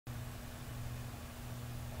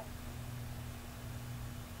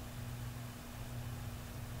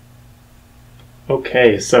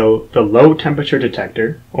Okay, so the low temperature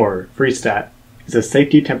detector, or freestat, is a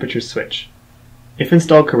safety temperature switch. If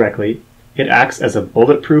installed correctly, it acts as a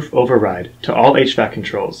bulletproof override to all HVAC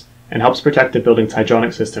controls and helps protect the building's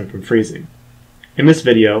hydronic system from freezing. In this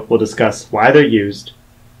video, we'll discuss why they're used,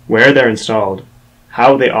 where they're installed,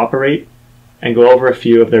 how they operate, and go over a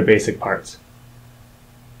few of their basic parts.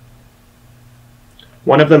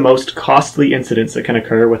 One of the most costly incidents that can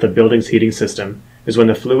occur with a building's heating system is when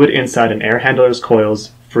the fluid inside an air handler's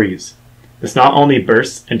coils freeze. This not only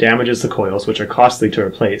bursts and damages the coils, which are costly to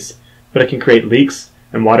replace, but it can create leaks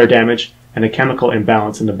and water damage and a chemical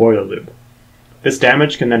imbalance in the boiler loop. This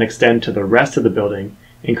damage can then extend to the rest of the building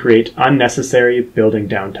and create unnecessary building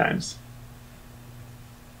downtimes.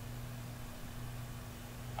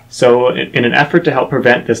 So, in an effort to help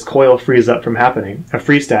prevent this coil freeze-up from happening, a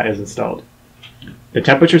freestat is installed. The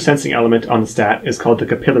temperature sensing element on the stat is called the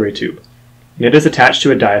capillary tube, and it is attached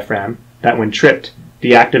to a diaphragm that, when tripped,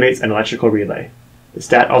 deactivates an electrical relay. The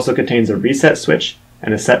stat also contains a reset switch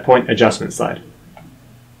and a set point adjustment slide.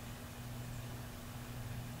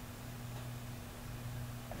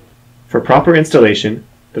 For proper installation,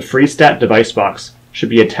 the freestat device box should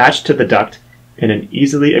be attached to the duct in an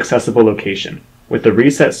easily accessible location, with the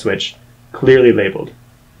reset switch clearly labeled.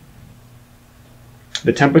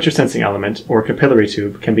 The temperature sensing element, or capillary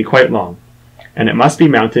tube, can be quite long, and it must be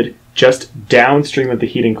mounted just downstream of the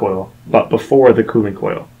heating coil, but before the cooling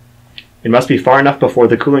coil. It must be far enough before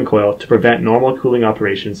the cooling coil to prevent normal cooling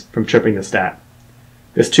operations from tripping the stat.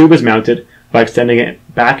 This tube is mounted by extending it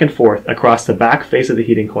back and forth across the back face of the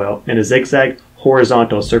heating coil in a zigzag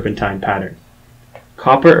horizontal serpentine pattern.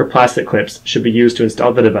 Copper or plastic clips should be used to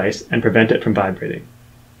install the device and prevent it from vibrating.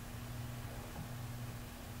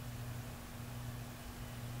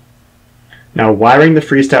 Now, wiring the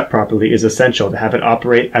freestat properly is essential to have it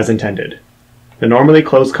operate as intended. The normally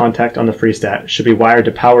closed contact on the freestat should be wired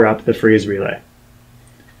to power up the freeze relay.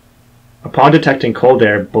 Upon detecting cold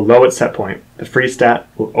air below its set point, the freestat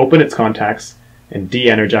will open its contacts and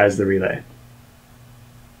de-energize the relay.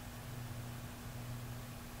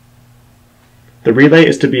 The relay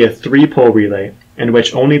is to be a 3-pole relay in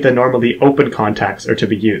which only the normally open contacts are to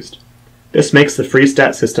be used. This makes the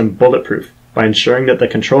freestat system bulletproof by ensuring that the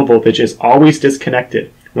control voltage is always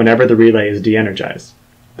disconnected whenever the relay is de-energized.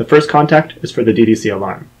 The first contact is for the DDC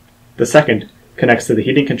alarm. The second connects to the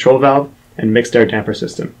heating control valve and mixed air damper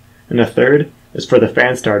system, and the third is for the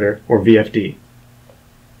fan starter, or VFD.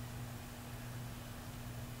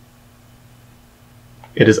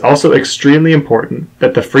 It is also extremely important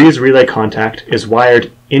that the freeze relay contact is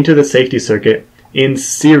wired into the safety circuit in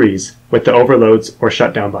series with the overloads or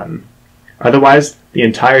shutdown button. Otherwise, the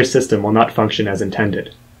entire system will not function as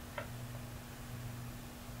intended.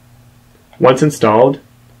 Once installed,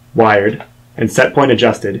 wired, and set point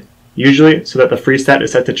adjusted, usually so that the freestat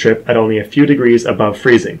is set to trip at only a few degrees above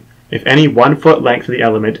freezing. If any 1 foot length of the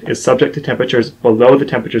element is subject to temperatures below the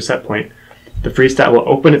temperature set point, the freestat will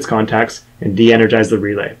open its contacts and de-energize the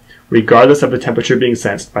relay, regardless of the temperature being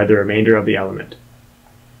sensed by the remainder of the element.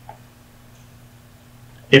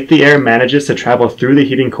 If the air manages to travel through the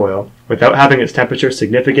heating coil without having its temperature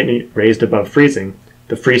significantly raised above freezing,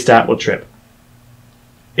 the freestat will trip.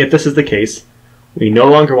 If this is the case, we no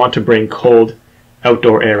longer want to bring cold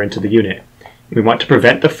outdoor air into the unit. We want to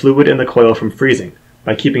prevent the fluid in the coil from freezing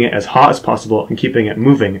by keeping it as hot as possible and keeping it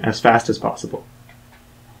moving as fast as possible.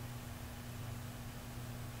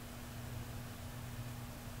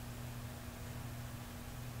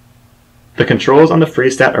 The controls on the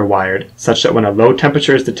freestat are wired such that when a low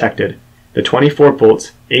temperature is detected, the 24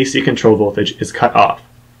 volts AC control voltage is cut off,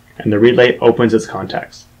 and the relay opens its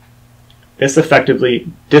contacts. This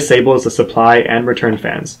effectively disables the supply and return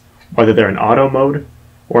fans, whether they're in auto mode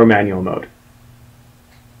or manual mode.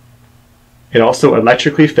 It also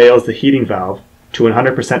electrically fails the heating valve to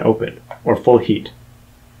 100% open, or full heat,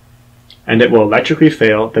 and it will electrically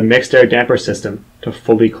fail the mixed air damper system to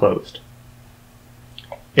fully closed.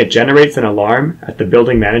 It generates an alarm at the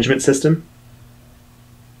building management system.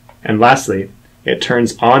 And lastly, it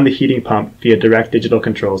turns on the heating pump via direct digital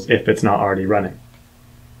controls if it's not already running.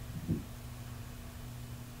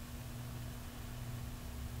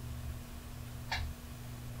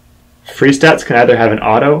 Freestats can either have an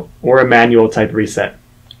auto or a manual type reset.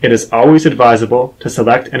 It is always advisable to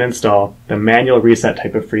select and install the manual reset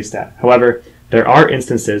type of freestat. However, there are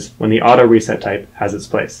instances when the auto reset type has its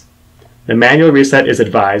place. The manual reset is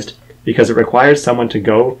advised because it requires someone to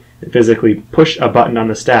go and physically push a button on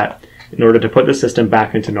the stat in order to put the system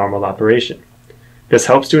back into normal operation. This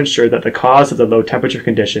helps to ensure that the cause of the low temperature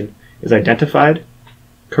condition is identified,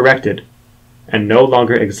 corrected, and no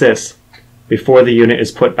longer exists before the unit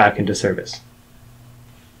is put back into service.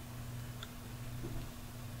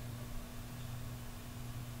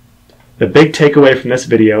 The big takeaway from this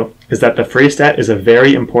video is that the freestat is a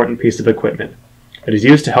very important piece of equipment. It is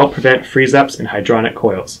used to help prevent freeze-ups in hydronic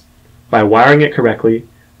coils. By wiring it correctly,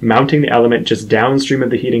 mounting the element just downstream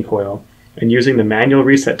of the heating coil, and using the manual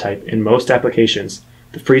reset type in most applications,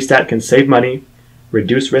 the freestat can save money,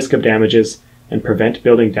 reduce risk of damages, and prevent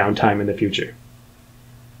building downtime in the future.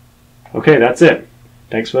 Okay, that's it.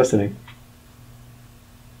 Thanks for listening.